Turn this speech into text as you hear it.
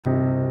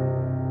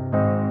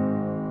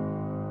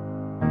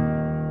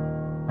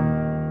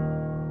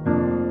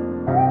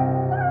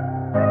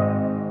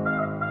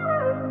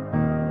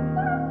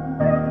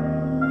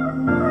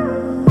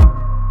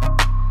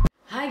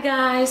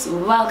guys,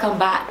 welcome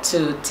back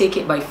to Take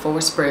It by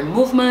Force Prayer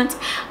Movement.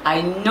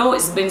 I know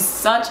it's been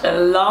such a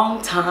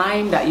long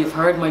time that you've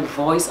heard my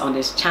voice on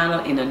this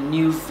channel in a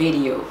new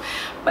video,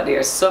 but there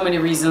are so many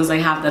reasons I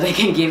have that I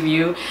can give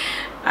you.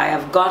 I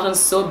have gotten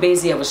so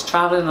busy. I was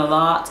traveling a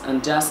lot,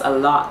 and just a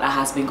lot that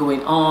has been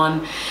going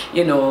on.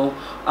 You know,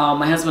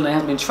 my husband and I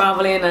have been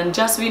traveling, and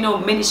just, you know,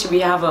 ministry. We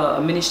have a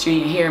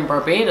ministry here in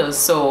Barbados,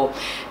 so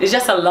there's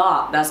just a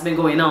lot that's been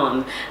going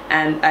on,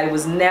 and I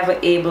was never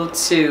able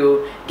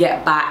to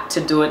get back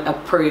to doing a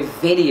prayer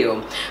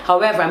video.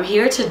 However, I'm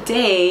here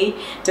today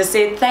to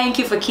say thank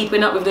you for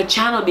keeping up with the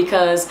channel,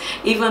 because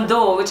even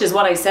though, which is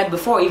what I said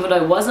before, even though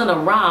I wasn't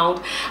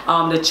around,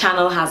 the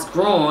channel has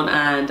grown,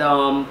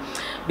 and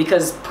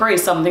because prayer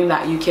is something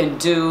that you can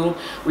do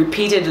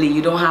repeatedly.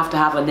 You don't have to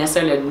have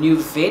necessarily a new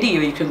video.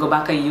 You can go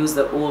back and use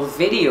the old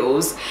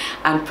videos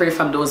and pray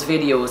from those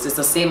videos. It's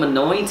the same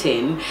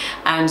anointing.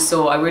 And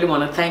so I really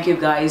want to thank you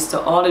guys.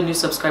 To all the new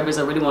subscribers,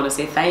 I really want to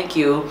say thank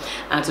you,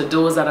 and to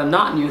those that are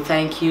not new,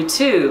 thank you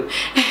too.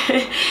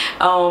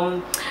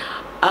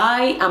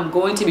 I am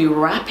going to be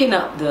wrapping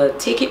up the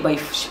Take It by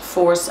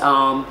Force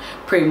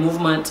prayer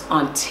movement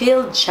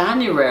until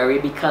January,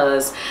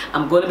 because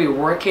I'm going to be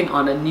working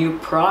on a new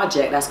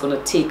project that's going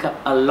to take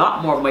up a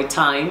lot more of my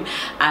time,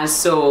 and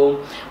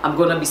so I'm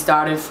going to be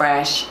starting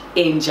fresh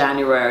in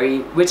January,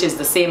 which is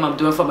the same I'm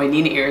doing for my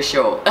Nina Ear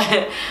show.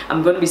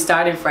 I'm going to be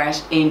starting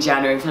fresh in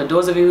January. For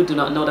those of you who do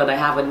not know that I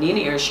have a Nina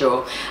Ear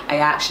show, I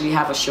actually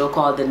have a show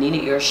called the Nina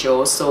Ear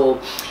Show,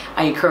 so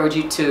I encourage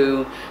you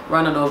to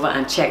run on over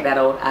and check that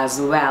out as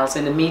well. So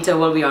in the meantime,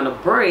 while we're on a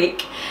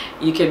break,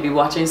 you can be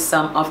watching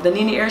some of the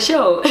Nina Ear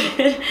show.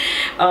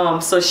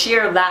 So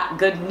share that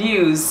good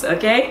news,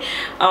 okay?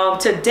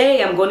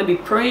 Today I'm going to be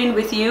praying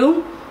with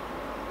you,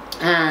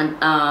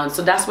 and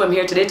so that's why I'm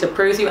here today, to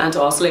pray with you, and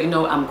to also let you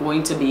know I'm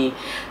going to be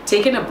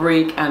taking a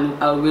break, and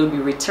I will be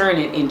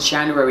returning in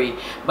January.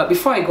 But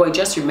before I go, I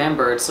just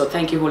remembered, so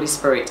thank you, Holy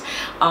Spirit.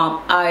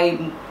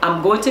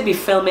 I'm going to be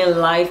filming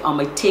live on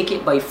my Take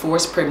It by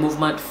Force Prayer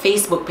Movement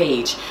Facebook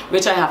page,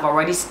 which I have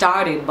already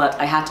started, but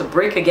I had to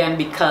break again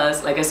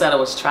because, like I said, I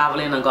was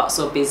traveling and got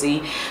so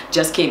busy.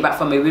 Just came back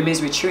from my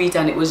women's retreat,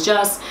 and it was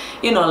just,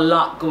 you know, a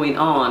lot going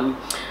on.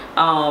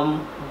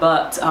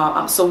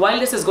 So while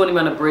this is going to be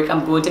on a break,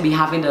 I'm going to be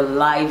having the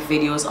live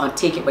videos on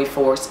Take It by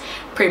Force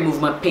Prayer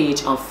Movement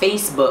page on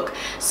Facebook.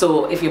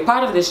 So if you're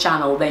part of this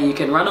channel, then you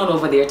can run on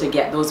over there to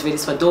get those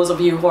videos. For those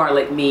of you who are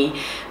like me,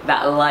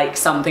 that like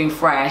something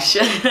fresh,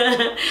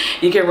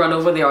 you can run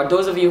over there. Or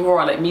those of you who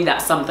are like me,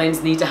 that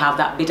sometimes need to have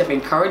that bit of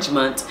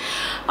encouragement.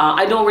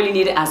 I don't really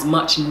need it as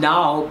much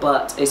now,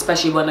 but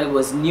especially when I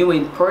was new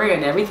in prayer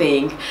and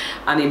everything,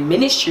 and in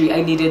ministry,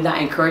 I needed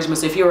that encouragement.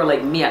 So if you were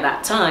like me at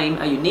that time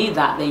and you need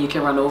that, then you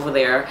can run over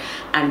there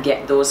and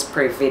get those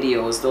prayer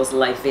videos, those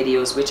live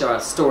videos, which are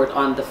stored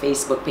on the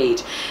Facebook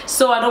page.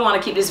 So I don't want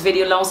to keep this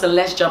video long, so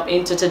let's jump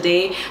into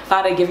today.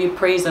 Father, I give you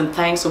praise and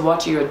thanks for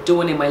what you're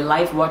doing in my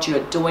life, what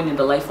you're doing in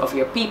the life of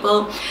your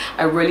people.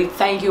 I really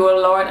thank you, oh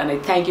Lord, and I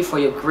thank you for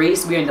your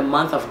grace. We're in the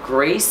month of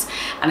grace,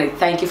 and I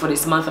thank you for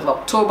this month of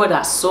October,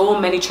 that so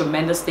many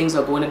tremendous things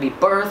are going to be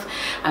birthed,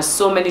 and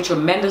so many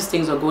tremendous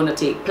things are going to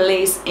take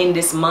place in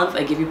this month.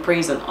 I give you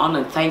praise and honor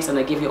and thanks, and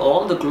I give you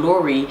all the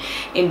glory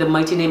in the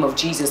mighty name of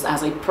Jesus.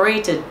 As I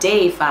pray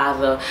today,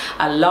 Father,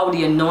 allow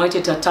the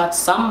anointing to touch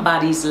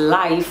somebody's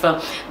life,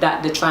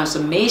 that the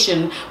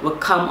transformation will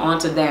come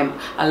onto them.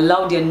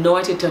 Allow the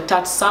anointing to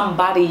touch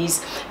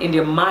somebody's, in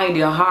their mind,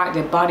 their heart,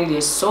 their body,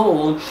 their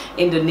soul,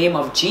 in the name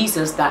of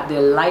Jesus, that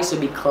their lives will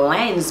be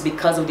cleansed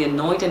because of the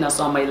anointing that's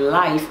on my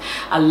life.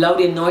 Allow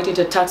the anointing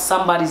to touch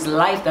somebody's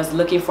life that's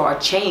looking for a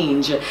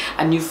change,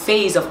 a new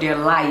phase of their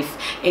life,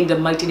 in the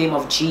mighty name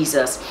of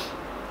Jesus.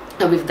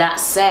 And with that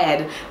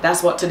said,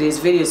 that's what today's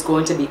video is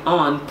going to be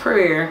on,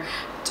 prayer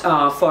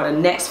for the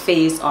next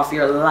phase of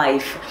your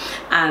life.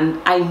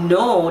 And I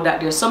know that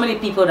there's so many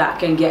people that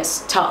can get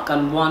stuck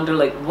and wonder,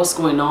 like, what's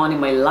going on in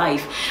my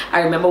life.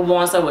 I remember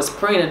once I was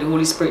praying and the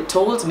Holy Spirit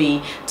told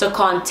me to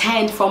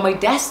contend for my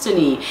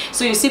destiny.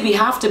 So you see, we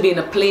have to be in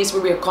a place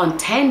where we're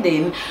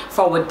contending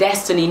for our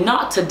destiny,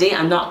 not today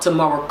and not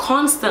tomorrow.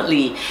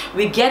 Constantly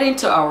we get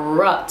into a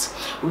rut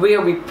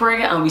where we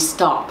pray and we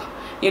stop.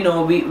 You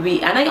know,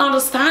 and I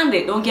understand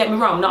it. Don't get me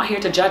wrong. I'm not here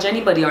to judge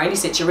anybody or any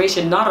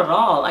situation. Not at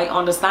all. I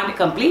understand it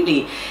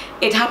completely.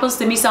 It happens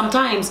to me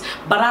sometimes,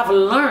 but I've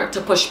learned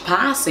to push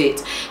past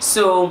it.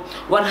 So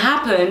what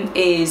happened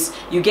is,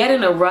 you get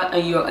in a rut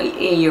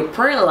in your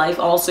prayer life,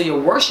 also your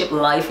worship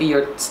life, in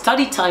your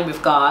study time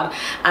with God,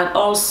 and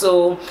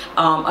also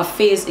a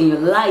phase in your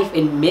life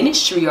in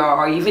ministry,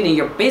 or even in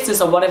your business,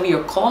 or whatever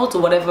you're called to,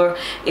 whatever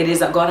it is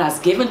that God has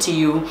given to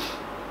you.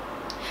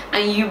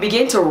 And you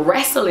begin to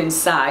wrestle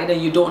inside,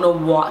 and you don't know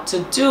what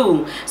to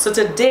do. So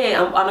today,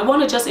 and I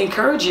want to just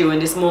encourage you in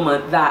this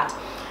moment, that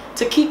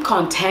to keep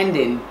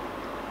contending.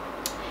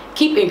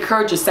 keep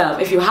encourage yourself.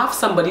 If you have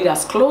somebody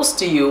that's close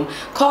to you,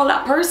 call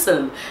that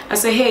person and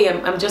say, hey,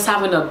 I'm just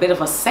having a bit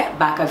of a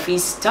setback. I feel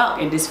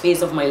stuck in this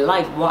phase of my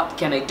life. What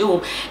can I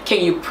do?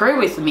 Can you pray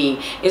with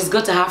me? It's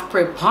good to have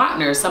prayer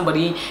partners,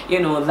 somebody, you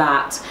know,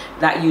 that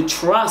you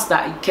trust,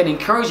 that can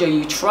encourage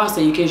you trust,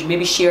 that you can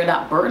maybe share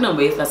that burden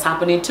with that's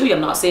happening to you.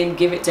 I'm not saying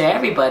give it to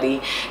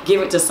everybody.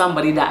 Give it to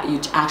somebody that you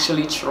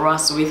actually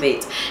trust with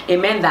it.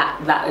 Amen.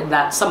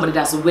 That somebody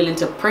that's willing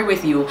to pray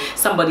with you,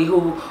 somebody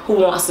who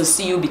wants to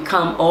see you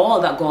become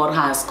all that God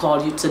has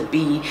called you to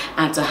be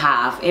and to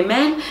have.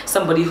 Amen.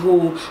 Somebody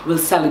who will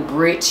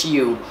celebrate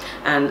you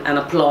and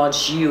applaud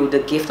you, the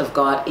gift of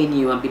God in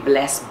you, and be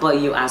blessed by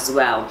you as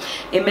well.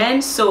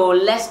 Amen. So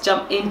let's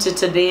jump into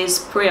today's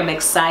prayer. I'm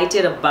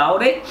excited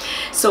about it.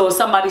 So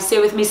somebody say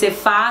with me, say,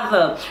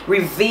 Father,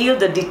 reveal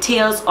the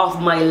details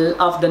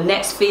of the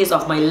next phase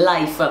of my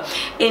life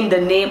in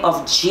the name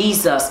of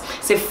Jesus.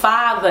 Say,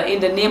 Father, in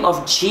the name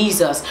of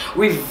Jesus,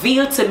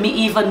 reveal to me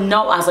even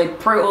now as I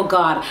pray, oh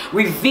God.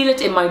 Reveal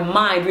it in my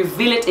mind,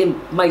 reveal it in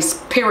my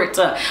spirit,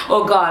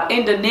 oh God,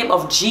 in the name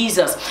of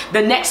Jesus.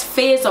 The next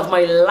phase of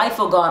my life,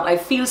 oh God, I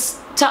feel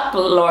stuck,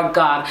 Lord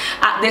God,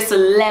 at this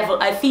level.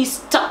 I feel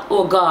stuck,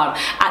 oh God,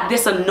 at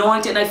this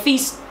anointing. I feel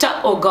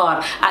stuck, oh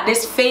God, at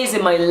this phase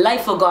in my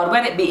life, oh God,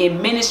 whether it be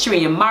in ministry,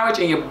 in your marriage,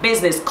 in your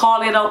business.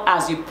 Call it out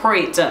as you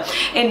pray it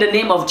in the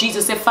name of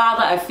Jesus. Say,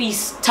 Father, I feel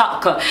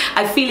stuck.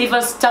 I feel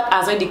even stuck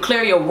as I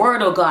declare your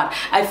word, oh God.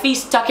 I feel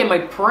stuck in my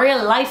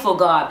prayer life, oh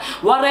God.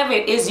 Whatever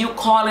it is, you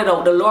call it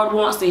out. The Lord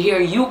wants to hear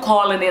you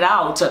calling it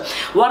out.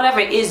 Whatever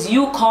it is,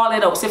 you call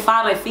it out. Say,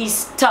 Father, I feel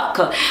stuck.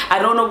 I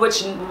don't know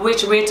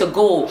which way to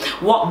go,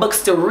 what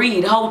books to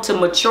read, how to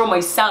mature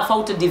myself,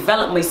 how to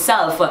develop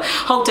myself,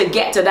 how to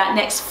get to that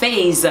next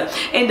phase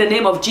in the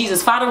name of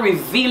Jesus. Father,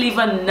 reveal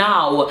even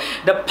now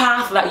the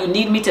path that you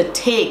need me to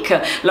take,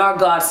 Lord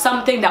God,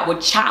 something that would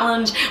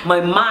challenge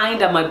my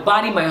mind and my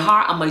body, my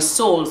heart and my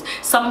souls,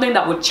 something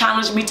that would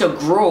challenge me to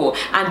grow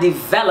and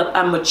develop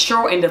and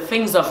mature in the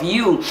things of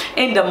you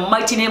in the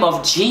mighty name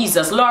of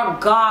Jesus.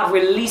 Lord God,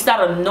 release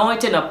that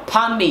anointing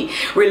upon me,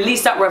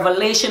 release that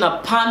revelation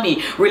upon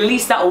me,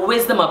 release that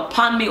wisdom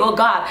upon me, oh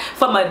God,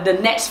 for the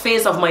next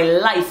phase of my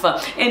life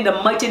in the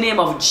mighty name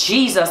of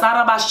Jesus.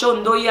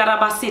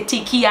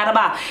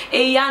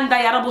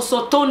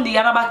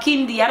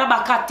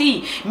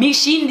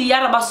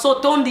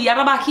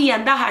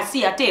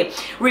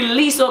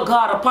 Release, oh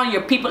God, upon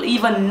your people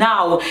even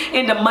now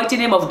in the mighty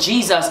name of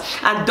Jesus.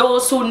 And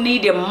those who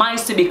need their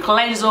minds to be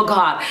cleansed, oh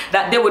God,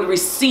 that they would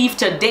receive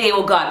today,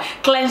 oh God.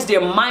 Cleanse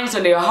their minds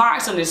and their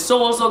hearts and their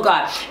souls, oh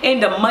God, in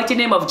the mighty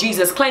name of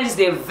Jesus. Cleanse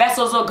their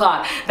vessels, oh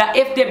God, that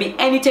if there be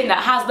anything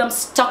that has them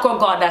stuck, oh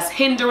God, that's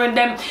hindering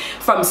them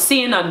from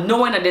seeing and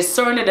knowing and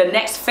discerning the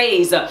next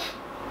phase,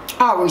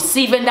 are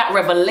receiving that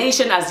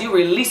revelation as you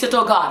release it,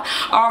 oh God,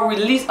 are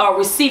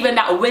receiving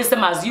that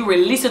wisdom as you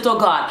release it, oh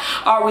God,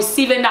 are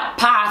receiving that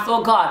path,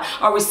 oh God,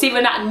 are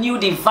receiving that new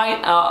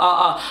divine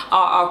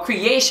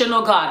creation,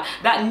 oh God,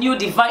 that new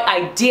divine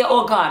idea,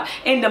 oh God,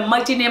 in the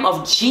mighty name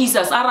of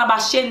Jesus.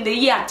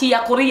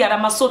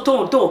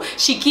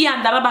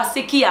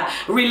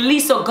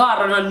 Release, oh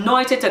God, and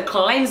anoint it to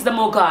cleanse them,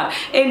 oh God,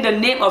 in the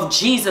name of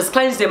Jesus.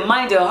 Cleanse their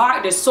mind, their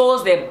heart, their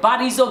souls, their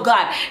bodies, oh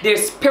God, their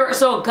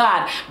spirits, oh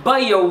God, by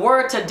your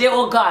word today,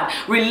 oh God.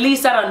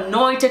 Release that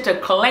anointing to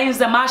cleanse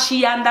them. Cleanse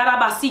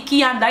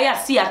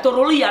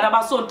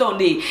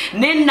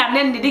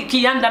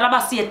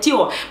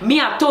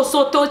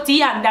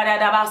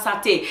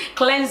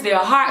their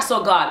hearts,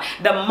 oh God,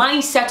 the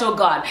mindset, oh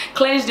God,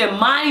 cleanse their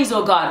minds,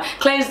 oh God,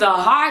 cleanse the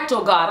heart,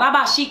 oh God.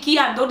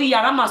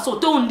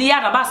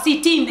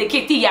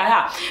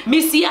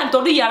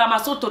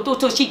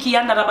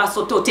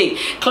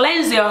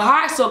 Cleanse their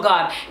hearts, oh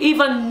God,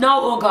 even now,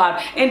 oh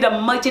God, in the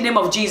mighty name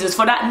of Jesus,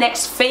 for that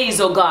next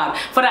phase, oh God,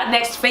 for that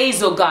next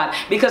phase, oh God,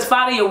 because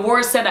Father, your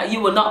word said that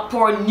you will not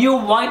pour new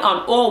wine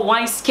on old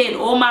wineskin.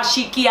 Who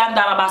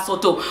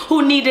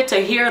needed to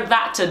hear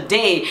that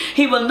today?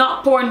 He will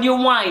not pour new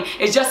wine.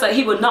 It's just that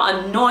he will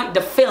not anoint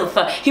the filth.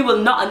 He will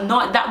not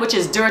anoint that which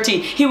is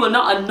dirty. He will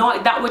not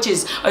anoint that which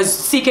is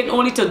seeking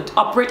only to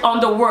operate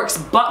on the works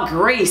but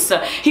grace.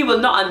 He will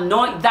not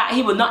anoint that.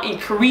 He will not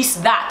increase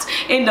that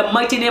in the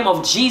mighty name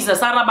of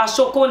Jesus. In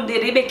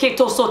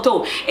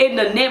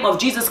the name of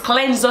Jesus,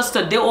 cleanse us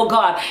today, oh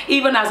God.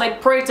 Even as I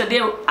pray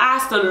today,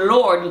 ask the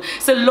Lord,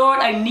 say, Lord,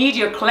 I need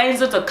your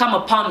cleansing to come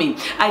upon me.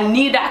 I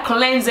need that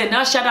cleansing.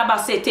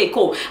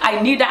 I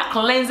need that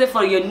cleansing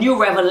for your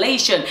new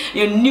revelation,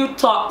 your new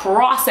thought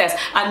process,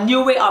 a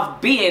new way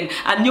of being,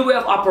 a new way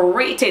of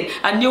operating,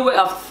 a new way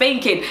of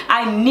thinking.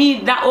 I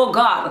need that, oh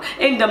God,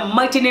 in the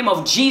mighty name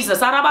of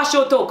Jesus. In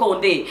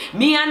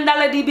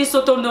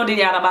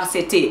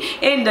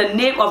the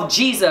name of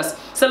Jesus.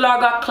 So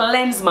Lord God,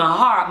 cleanse my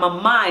heart, my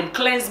mind,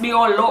 cleanse me,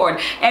 oh Lord.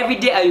 Every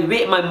every day I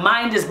wait, my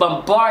mind is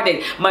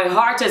bombarded, my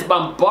heart is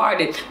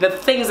bombarded. The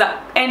things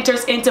that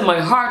enters into my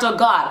heart, oh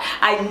God,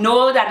 I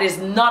know that is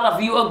not of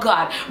you, oh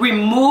God.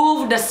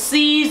 Remove the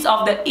seeds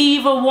of the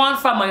evil one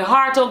from my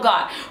heart, oh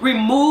God.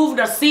 Remove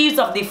the seeds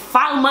of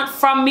defilement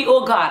from me,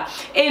 oh God.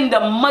 In the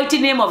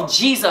mighty name of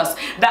Jesus,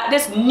 that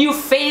this new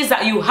phase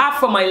that you have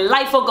for my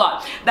life, oh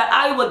God, that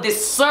I will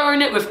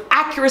discern it with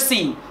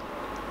accuracy.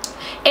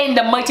 In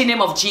the mighty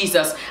name of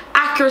Jesus,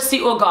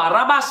 accuracy, oh God.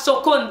 I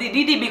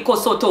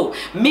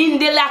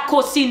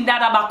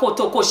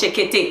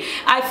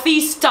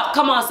feel stuck.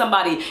 Come on,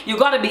 somebody. You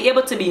got to be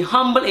able to be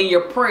humble in your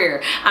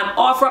prayer and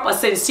offer up a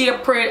sincere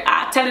prayer,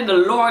 telling the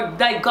Lord,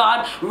 thy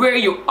God, where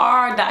you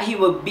are, that He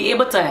will be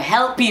able to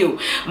help you.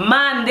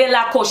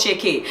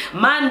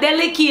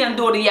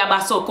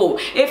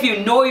 If you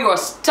know you are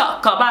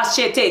stuck,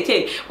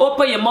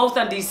 open your mouth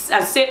and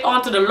say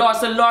unto the Lord,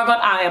 say, Lord God,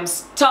 I am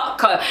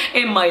stuck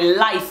in my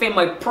life, in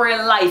my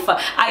prayer life.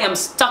 I am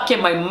stuck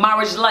in my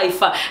marriage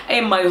life,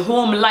 in my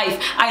home life.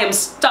 I am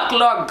stuck,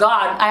 Lord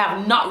God. I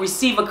have not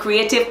received a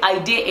creative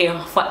idea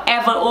in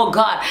forever, oh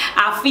God.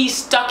 I feel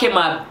stuck in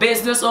my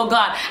business, oh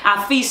God.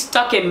 I feel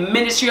stuck in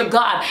ministry, oh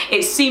God.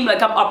 It seems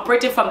like I'm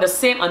operating from the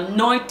same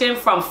anointing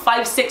from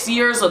 5-6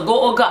 years ago,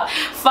 oh God.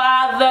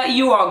 Father,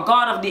 you are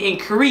God of the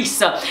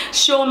increase.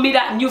 Show me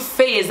that new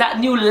phase, that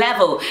new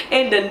level,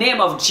 in the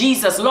name of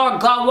Jesus. Lord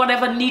God,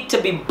 whatever need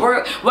to be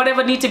burnt,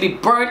 whatever need to be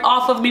burned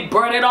off of me,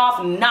 burn it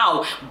off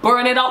now.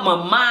 Burn it out my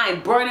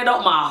mind, burn it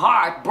out my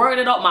heart, burn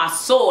it out my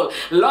soul.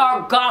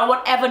 Lord God,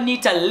 whatever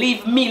need to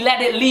leave me,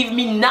 let it leave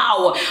me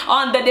now.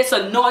 Under this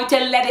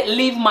anointing, let it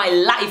leave my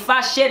life.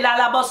 Let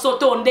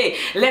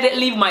it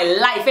leave my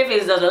life. If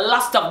it's the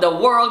lust of the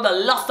world, the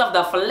lust of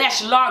the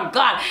flesh, Lord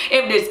God,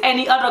 if there's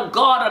any other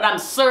God that I'm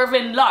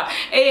serving, Lord,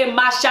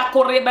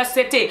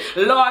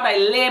 Lord, I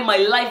lay my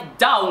life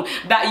down,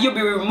 that you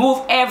be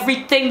remove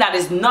everything that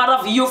is not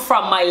of you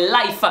from my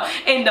life.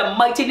 In the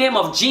mighty name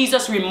of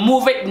Jesus,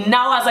 remove it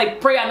now as I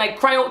pray and I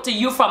cry out to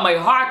you from my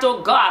heart,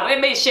 oh God.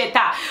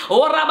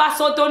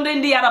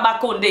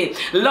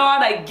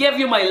 Lord, I give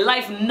you my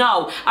life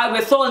now. I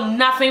withhold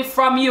nothing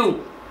from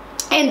you.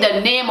 In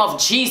the name of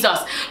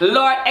Jesus,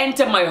 Lord,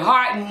 enter my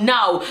heart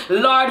now.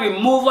 Lord,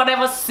 remove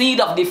whatever seed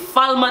of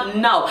defilement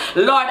now.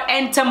 Lord,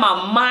 enter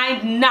my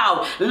mind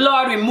now.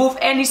 Lord, remove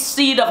any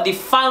seed of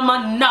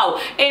defilement now.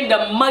 In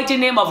the mighty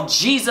name of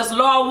Jesus,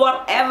 Lord,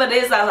 whatever it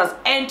is that has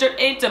entered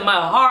into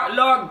my heart,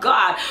 Lord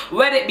God,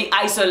 whether it be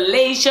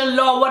isolation,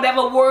 Lord,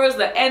 whatever words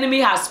the enemy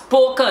has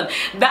spoken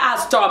that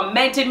has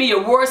tormented me,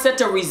 your word said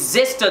to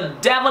resist the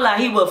devil and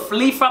he will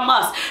flee from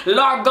us.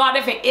 Lord God,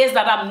 if it is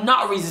that I'm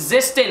not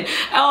resisting,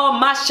 oh,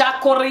 Lord,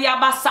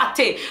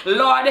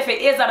 if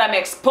it is that I'm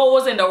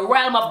exposed in the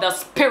realm of the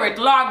spirit,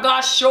 Lord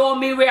God, show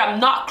me where I'm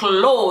not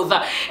clothed.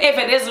 If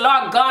it is,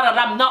 Lord God, that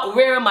I'm not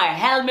wearing my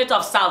helmet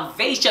of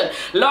salvation,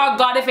 Lord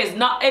God, if it's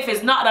not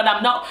that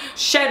I'm not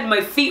shedding my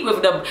feet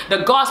with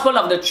the gospel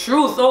of the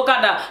truth, oh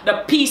God,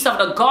 the peace of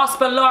the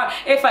gospel, Lord,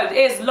 if it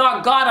is,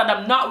 Lord God, that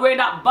I'm not wearing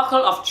that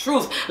buckle of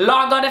truth,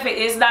 Lord God, if it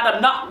is that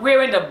I'm not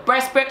wearing the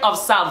breastplate of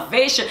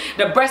salvation,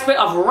 the breastplate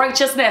of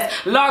righteousness,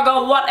 Lord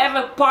God,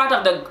 whatever part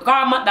of the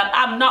garment that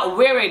I'm not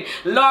wearing,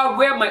 Lord,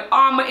 where my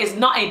armor is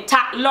not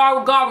intact,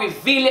 Lord God,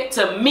 reveal it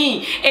to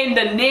me in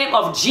the name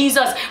of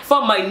Jesus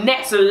for my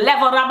next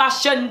level,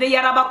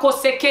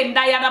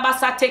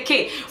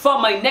 for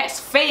my next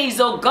phase,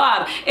 oh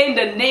God, in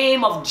the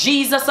name of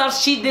Jesus.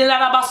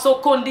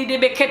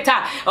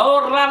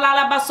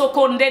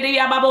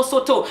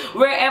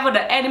 Wherever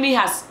the enemy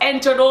has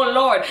entered, oh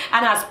Lord,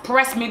 and has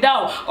pressed me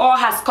down or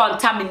has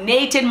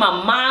contaminated my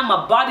mind,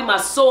 my body, my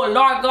soul,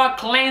 Lord God,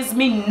 cleanse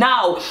me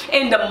now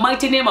in the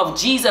mighty name of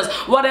Jesus.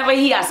 Whatever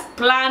he has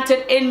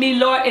planted in me,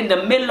 Lord, in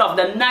the middle of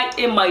the night,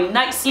 in my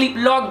night sleep,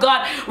 Lord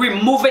God,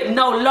 remove it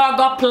now, Lord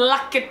God,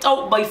 pluck it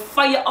out by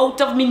fire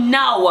out of me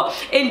now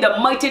in the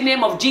mighty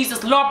name of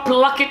Jesus. Lord,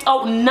 pluck it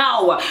out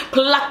now,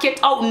 pluck it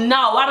out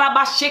now. Pluck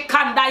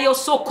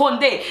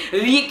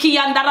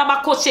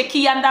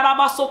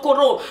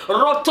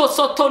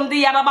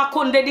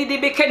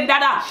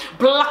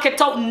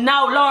it out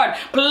now, Lord,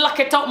 pluck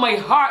it out my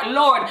heart,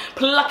 Lord,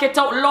 pluck it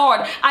out,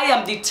 Lord. I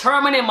am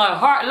determined in my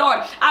heart,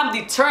 Lord, I'm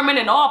determined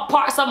in all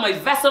parts of my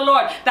vessel,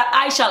 Lord, that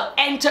I shall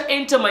enter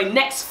into my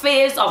next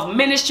phase of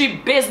ministry,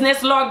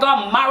 business, Lord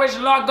God, marriage,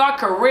 Lord God,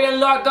 career,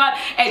 Lord God,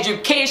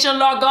 education,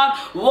 Lord God,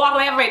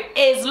 whatever it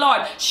is,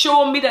 Lord.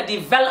 Show me the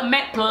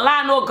development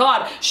plan, oh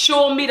God.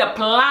 Show me the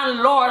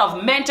plan, Lord,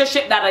 of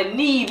mentorship that I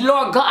need,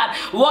 Lord God.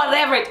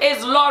 Whatever it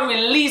is, Lord,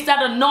 release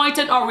that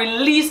anointing or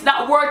release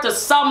that word to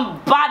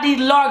somebody,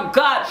 Lord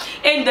God,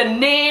 in the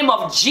name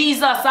of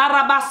Jesus.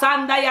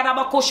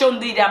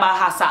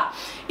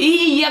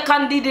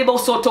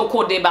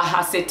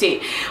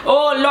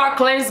 Oh Lord,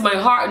 cleanse my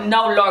heart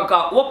now, Lord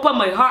God. Open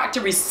my heart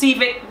to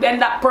receive it when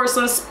that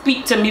person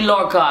speak to me,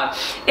 Lord God,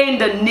 in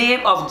the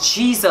name of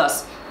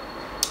Jesus.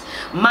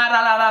 In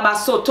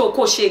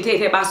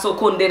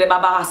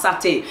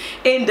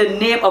the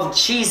name of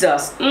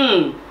Jesus.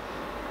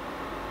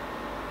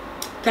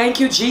 Thank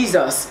you,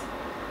 Jesus.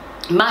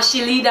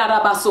 Mashilida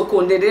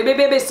rabasokonde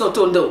bebe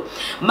sotondo.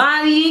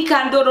 Mari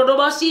kandoro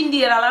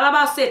robashindi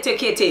ralabasete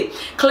kete.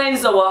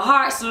 Cleanse our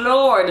hearts,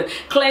 Lord.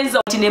 Cleanse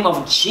the name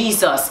of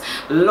Jesus.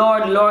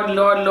 Lord, Lord,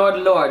 Lord,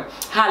 Lord, Lord.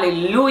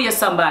 Hallelujah,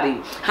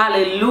 somebody.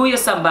 Hallelujah,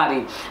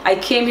 somebody. I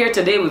came here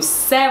today with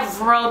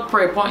several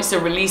prayer points to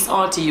release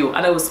onto you,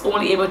 and I was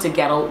only able to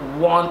get out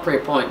one prayer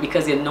point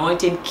because the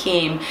anointing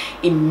came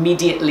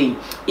immediately.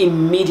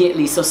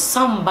 Immediately. So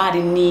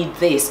somebody need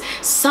this.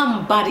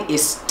 Somebody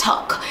is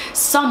stuck.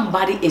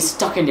 Somebody is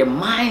stuck in their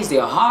minds,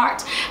 their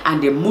heart,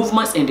 and their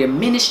movements in their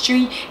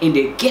ministry, in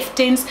their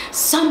giftings.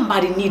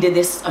 Somebody needed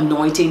this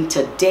anointing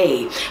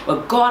today.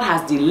 But God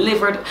has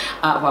delivered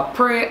a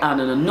prayer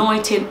and an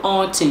anointing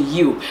onto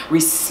you.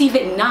 Receive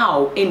it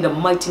now in the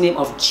mighty name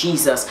of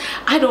Jesus.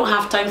 I don't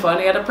have time for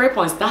any other prayer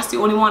points. That's the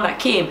only one that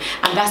came,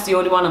 and that's the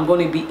only one I'm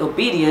going to be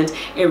obedient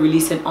in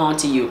releasing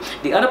onto you.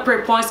 The other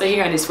prayer points are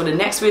here, and it's for the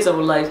next phase of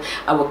our life.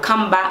 I will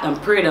come back and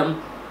pray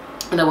them,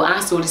 and I will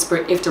ask the Holy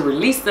Spirit if to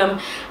release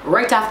them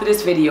right after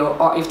this video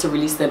or if to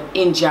release them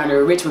in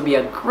January, which will be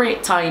a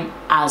great time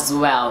as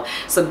well.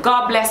 So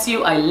God bless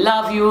you. I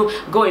love you.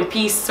 Go in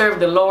peace. Serve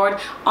the Lord.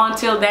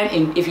 Until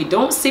then, if you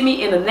don't see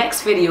me in the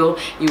next video,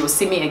 you will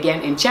see me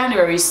again in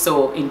January.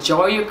 So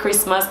enjoy your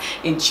Christmas.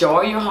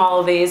 Enjoy your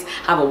holidays.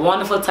 Have a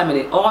wonderful time. And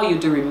in all you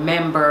do,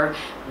 remember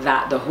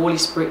that the Holy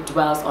Spirit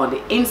dwells on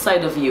the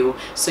inside of you,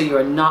 so you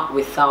are not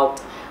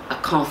without a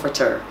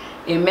comforter.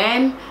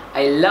 Amen.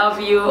 I love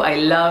you, I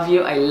love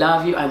you, I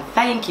love you, and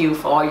thank you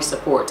for all your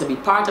support. To be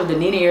part of the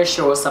Nina Air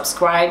Show,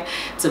 subscribe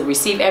to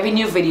receive every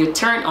new video,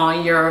 turn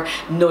on your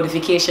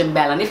notification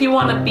bell. And if you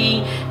want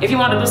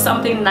to do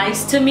something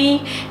nice to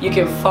me, you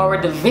can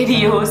forward the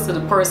videos to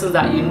the persons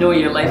that you know in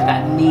your life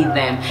that need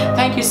them.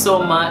 Thank you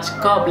so much.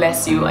 God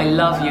bless you. I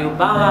love you.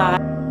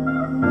 Bye.